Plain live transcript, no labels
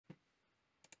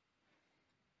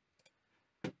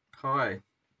Hi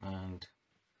and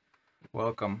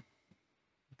welcome.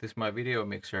 This is my video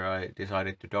mixer I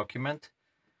decided to document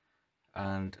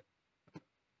and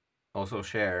also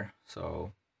share.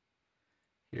 So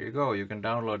here you go, you can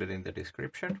download it in the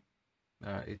description.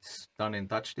 It's done in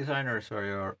TouchDesigner, so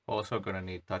you're also gonna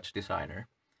need TouchDesigner.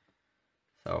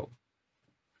 So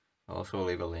I'll also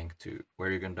leave a link to where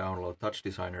you can download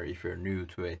TouchDesigner if you're new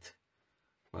to it.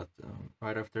 But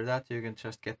right after that you can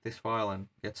just get this file and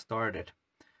get started.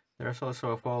 There's also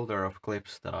a folder of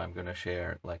clips that I'm gonna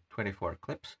share, like 24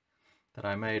 clips that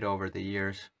I made over the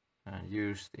years and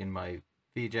used in my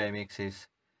VJ mixes,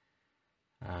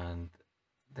 and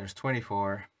there's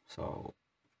 24, so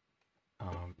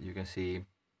you can see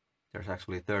there's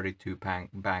actually 32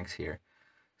 banks here.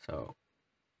 So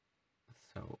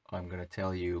I'm gonna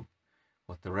tell you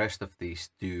what the rest of these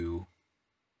do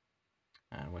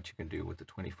and what you can do with the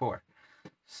 24.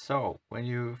 So when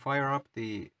you fire up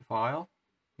the file,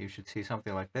 you should see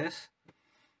something like this.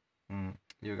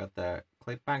 You got the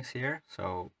clip banks here,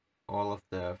 so all of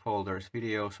the folders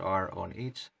videos are on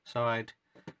each side.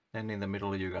 Then in the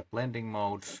middle you got blending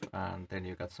modes, and then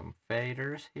you got some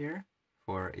faders here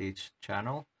for each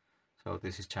channel. So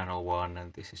this is channel 1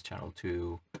 and this is channel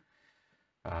 2.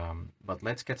 But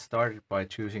let's get started by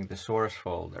choosing the source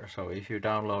folder. So if you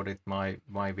downloaded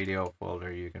my video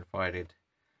folder, you can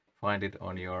find it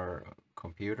on your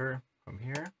computer from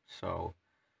here. So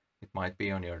it might be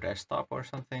on your desktop or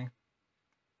something.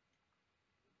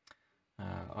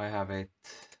 I have it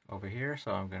over here,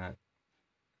 so I'm gonna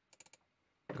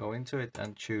go into it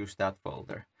and choose that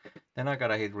folder. Then I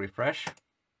gotta hit refresh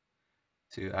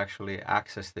to actually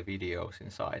access the videos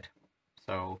inside.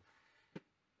 So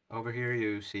over here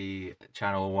you see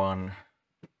channel 1,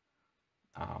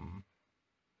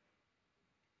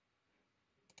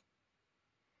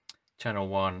 channel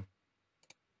 1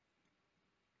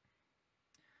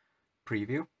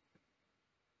 preview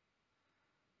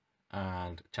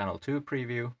and channel 2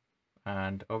 preview,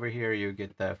 and over here you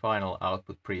get the final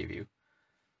output preview.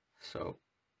 So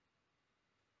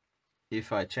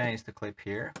if I change the clip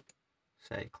here,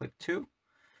 say clip 2,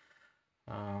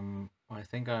 I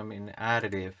think I'm in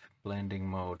additive blending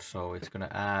mode, so it's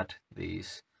gonna add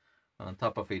these on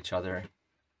top of each other,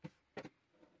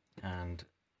 and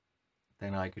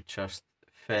then I could just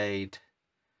fade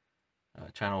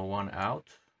channel 1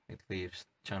 out. It leaves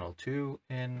channel 2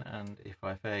 in, and if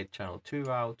I fade channel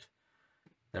 2 out,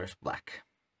 there's black.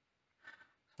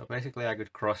 So basically I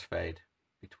could crossfade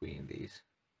between these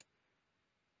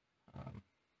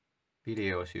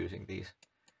videos using these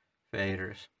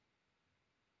faders.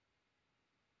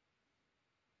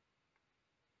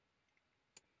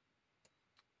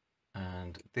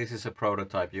 And this is a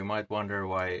prototype. You might wonder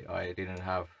why I didn't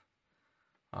have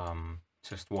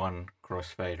just one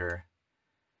crossfader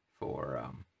for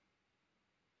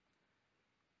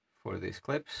these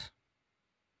clips.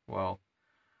 Well,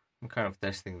 I'm kind of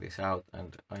testing this out,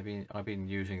 and I've been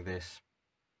using this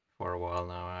for a while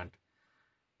now, and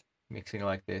mixing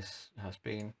like this has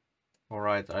been all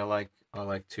right. I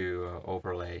like to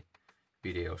overlay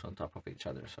videos on top of each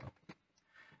other, so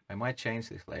I might change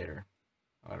this later.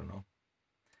 I don't know.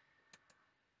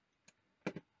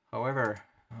 However,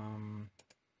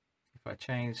 if I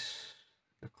change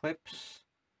the clips,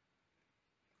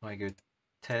 I could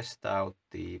test out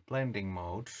the blending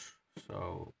modes.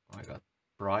 So I got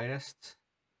brightest,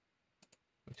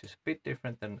 which is a bit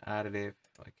different than additive.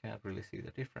 I can't really see the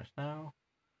difference now.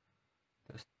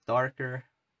 There's darker,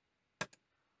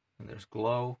 and there's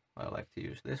glow. I like to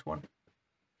use this one.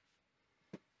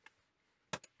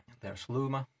 There's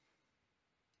Luma,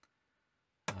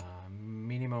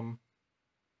 minimum,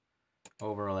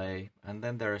 overlay, and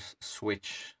then there's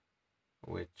switch,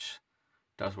 which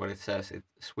does what it says. It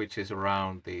switches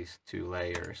around these two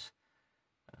layers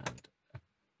and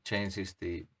changes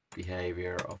the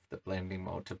behavior of the blending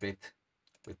modes a bit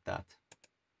with that.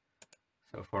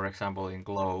 So for example, in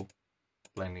glow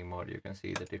blending mode, you can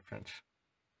see the difference.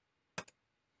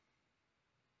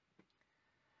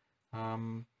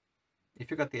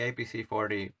 If you got the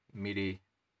APC40 MIDI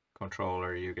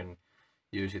controller, you can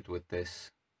use it with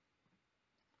this.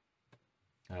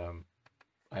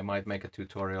 I might make a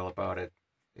tutorial about it.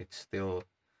 It's still,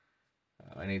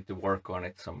 I need to work on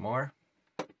it some more,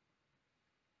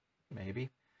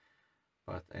 maybe.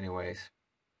 But anyways,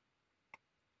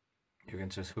 you can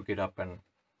just hook it up and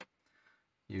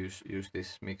use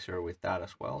this mixer with that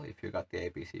as well if you got the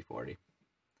APC40.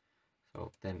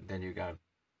 So then you can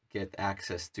get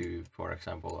access to, for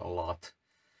example, a lot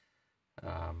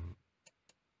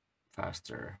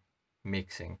faster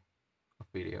mixing of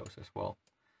videos as well.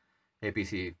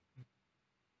 APC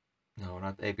No,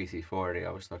 not APC40.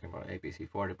 I was talking about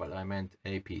APC40, but I meant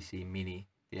APC Mini,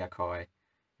 the Akai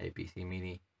APC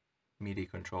Mini MIDI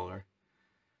controller.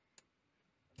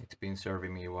 It's been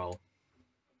serving me well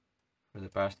for the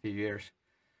past few years.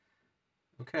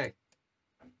 Okay,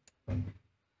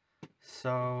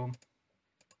 so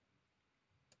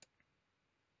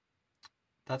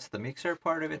that's the mixer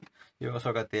part of it. You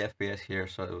also got the FPS here,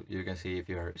 so you can see if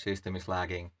your system is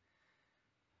lagging.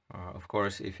 Of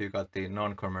course, if you got the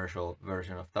non-commercial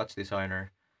version of TouchDesigner,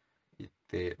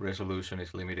 the resolution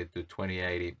is limited to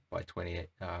 2080 by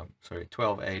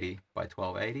 1280 by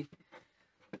 1280.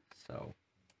 So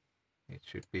it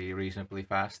should be reasonably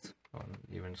fast on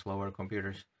even slower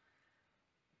computers.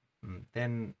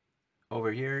 Then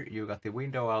over here you got the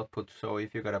window output. So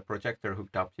if you got a projector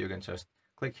hooked up, you can just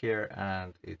click here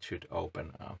and it should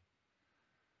open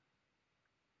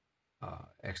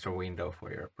extra window for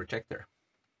your projector.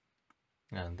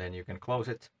 And then you can close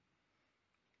it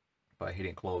by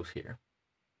hitting close here.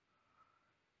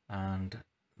 And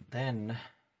then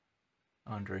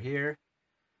under here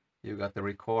you got the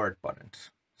record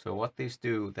buttons. So what these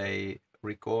do, they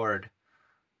record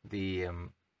the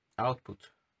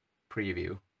output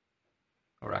preview,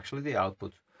 or actually the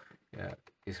output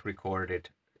is recorded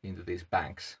into these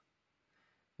banks,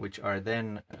 which are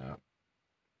then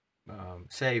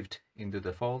saved into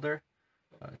the folder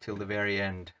till the very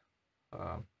end,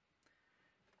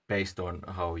 based on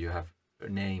how you have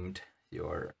named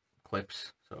your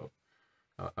clips. So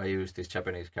I use this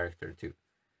Japanese character to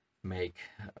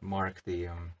mark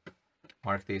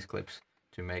these clips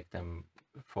to make them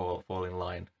fall in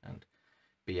line and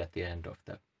be at the end of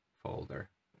the folder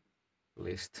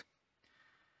list.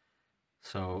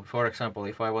 So for example,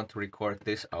 if I want to record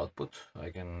this output, I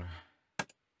can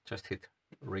just hit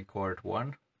record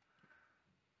 1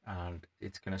 and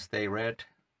it's gonna stay red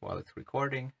while it's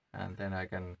recording, and then I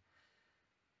can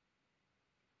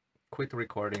quit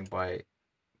recording by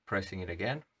pressing it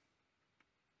again.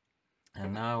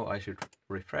 And now I should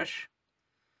refresh,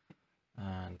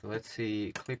 and let's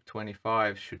see, clip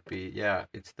 25 should be, yeah,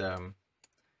 it's the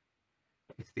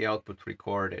output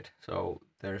recorded. So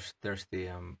there's the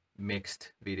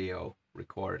mixed video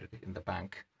recorded in the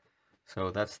bank. So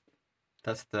that's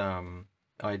the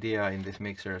idea in this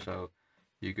mixer. So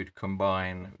you could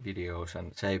combine videos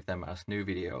and save them as new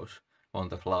videos on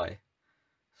the fly.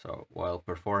 So while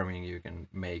performing, you can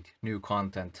make new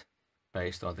content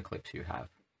based on the clips you have.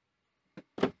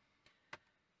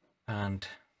 And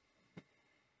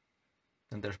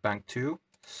then there's bank 2.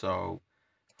 So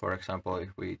for example,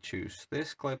 if we choose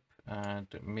this clip and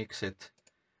mix it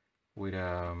with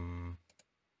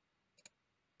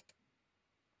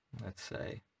let's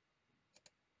say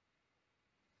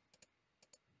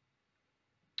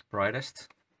brightest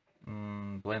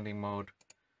blending mode,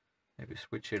 maybe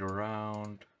switch it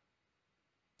around.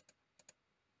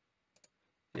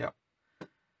 Yeah,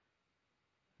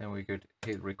 then we could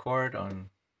hit record on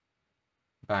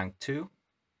bank 2.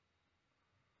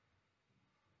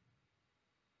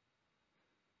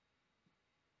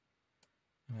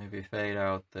 Maybe fade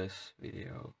out this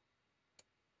video.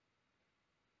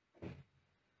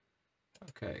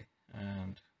 Okay,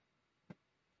 and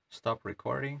stop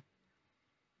recording.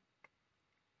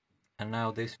 And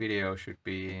now this video should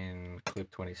be in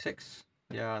clip 26.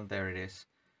 Yeah, and there it is.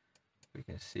 We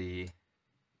can see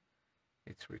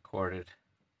it's recorded.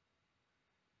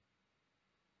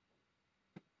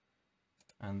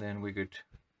 And then we could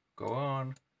go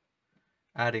on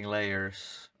adding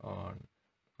layers on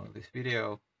this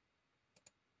video.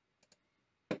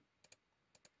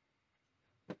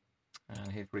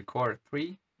 And hit record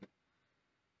 3.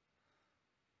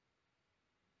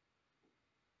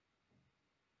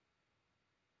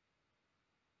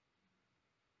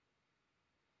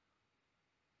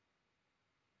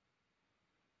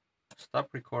 Stop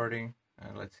recording,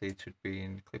 and let's see, it should be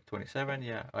in clip 27.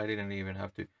 Yeah, I didn't even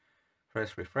have to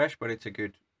press refresh, but it's a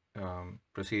good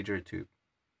procedure to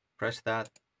press that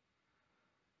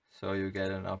so you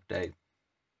get an update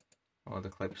on the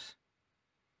clips.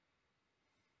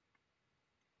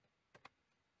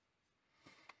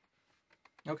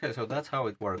 Okay, so that's how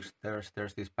it works.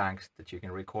 There's these banks that you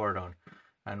can record on,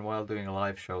 and while doing a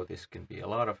live show, this can be a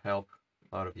lot of help,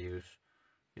 a lot of use.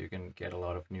 You can get a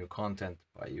lot of new content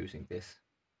by using this.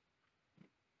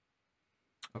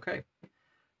 Okay,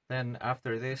 then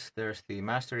after this, there's the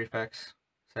master effects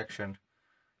section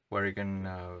where you can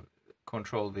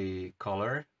control the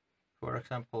color, for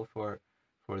example, for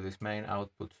this main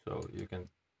output. So you can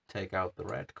take out the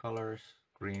red colors,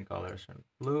 green colors, and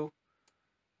blue,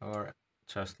 or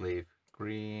just leave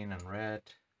green and red.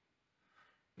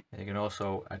 And you can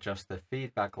also adjust the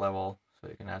feedback level. So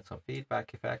you can add some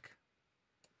feedback effect,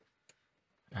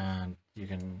 and you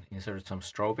can insert some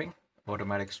strobing,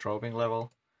 automatic strobing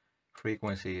level.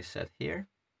 Frequency is set here.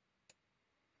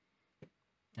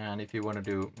 And if you want to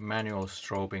do manual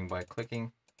strobing by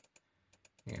clicking,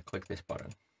 you can click this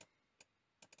button.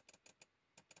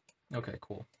 Okay,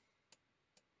 cool.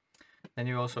 Then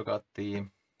you also got the, if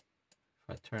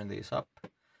I turn these up,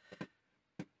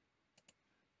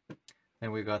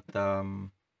 then we got the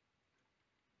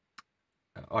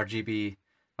RGB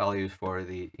values for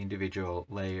the individual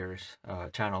layers,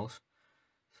 channels.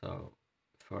 So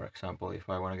for example, if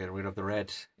I want to get rid of the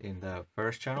reds in the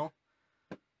first channel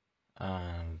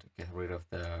and get rid of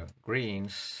the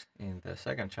greens in the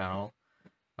second channel,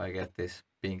 I get this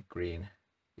pink green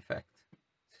effect.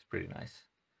 It's pretty nice.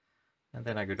 And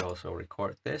then I could also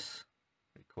record this,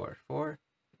 record 4.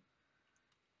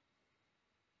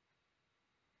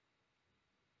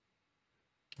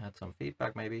 Add some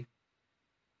feedback maybe.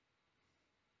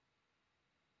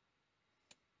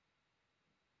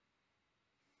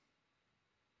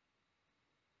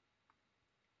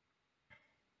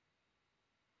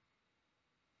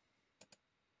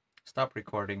 Stop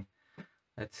recording.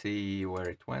 Let's see where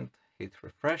it went. Hit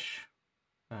refresh,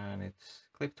 and it's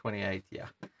clip 28. Yeah.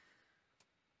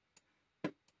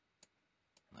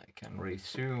 I can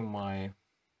resume my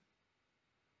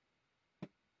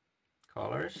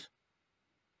colors,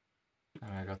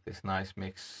 and I got this nice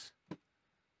mix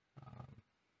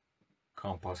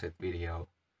composite video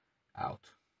out.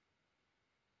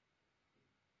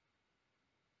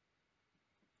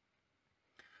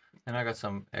 And I got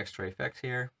some extra effects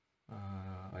here.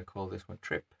 I call this one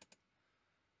trip,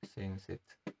 since it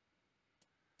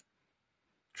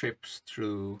trips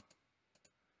through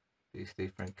these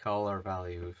different color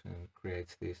values and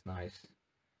creates these nice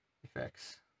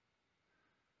effects.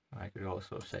 I could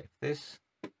also save this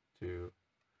to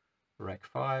Rec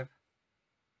 5.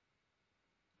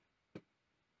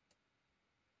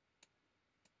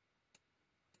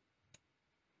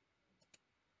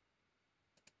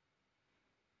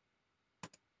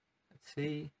 Let's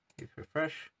see, hit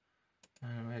refresh,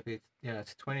 and maybe it's, yeah,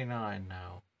 it's 29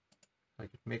 now. I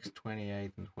could mix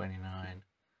 28 and 29.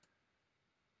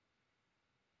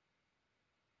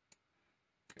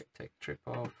 Okay, take trip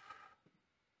off.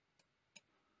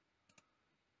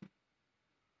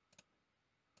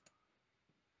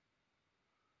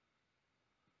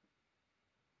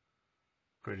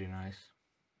 Pretty nice.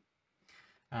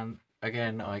 And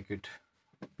again, I could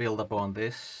build upon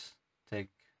this, take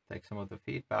some of the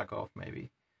feedback off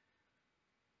maybe.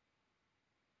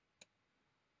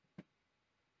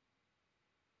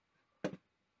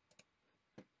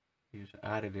 Use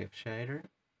additive shader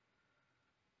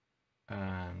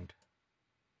and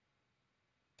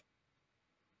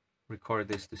record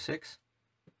this to 6.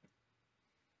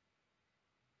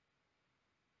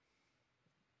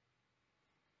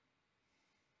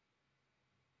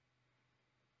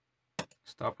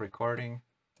 Stop recording,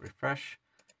 refresh.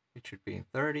 It should be in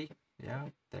 30. Yeah,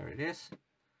 there it is.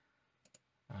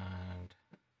 And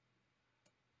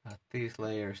add these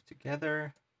layers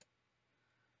together.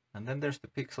 And then there's the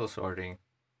pixel sorting.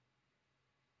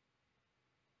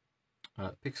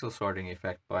 Pixel sorting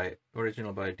effect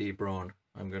original by DBraun.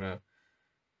 I'm gonna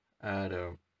add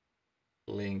a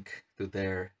link to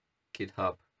their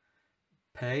GitHub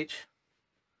page.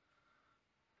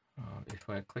 If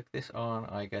I click this on,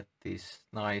 I get this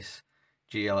nice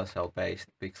GLSL based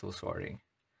pixel sorting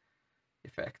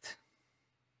effect.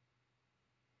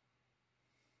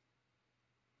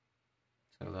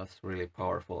 So that's really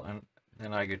powerful. And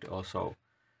then I could also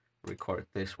record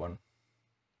this one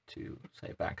to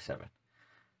say bank 7.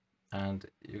 And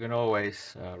you can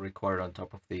always record on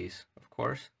top of these, of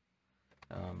course.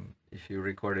 If you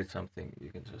recorded something,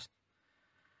 you can just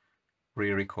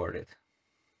re-record it.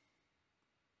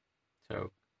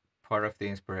 So part of the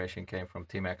inspiration came from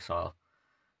Tim Exile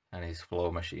and his flow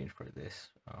machine for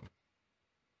this.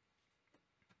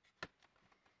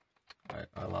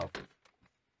 I love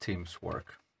Tim's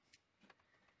work.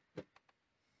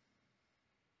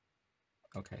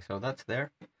 Okay, so that's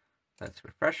there. Let's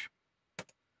refresh.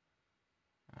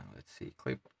 And let's see,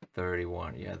 clip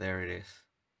 31. Yeah, there it is.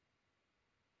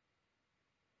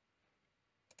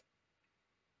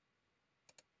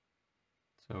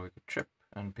 So we could trip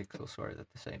and pixel sort at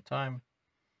the same time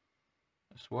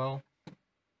as well.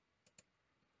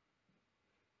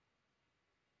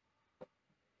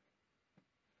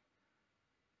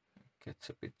 Gets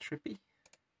a bit trippy.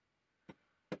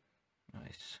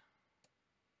 Nice.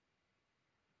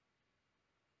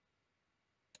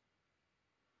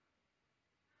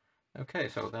 Okay,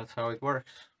 so that's how it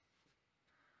works.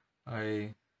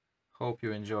 I hope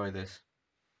you enjoy this.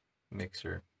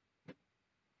 mixer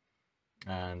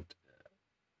and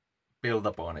build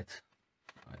upon it.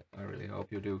 I really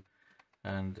hope you do.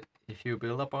 And if you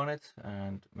build upon it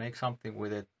and make something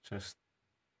with it, just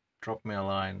drop me a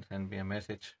line, send me a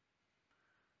message,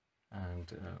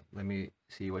 and let me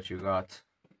see what you got.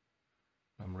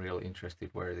 I'm real interested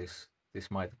where this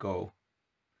might go.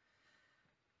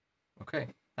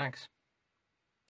 Okay, thanks.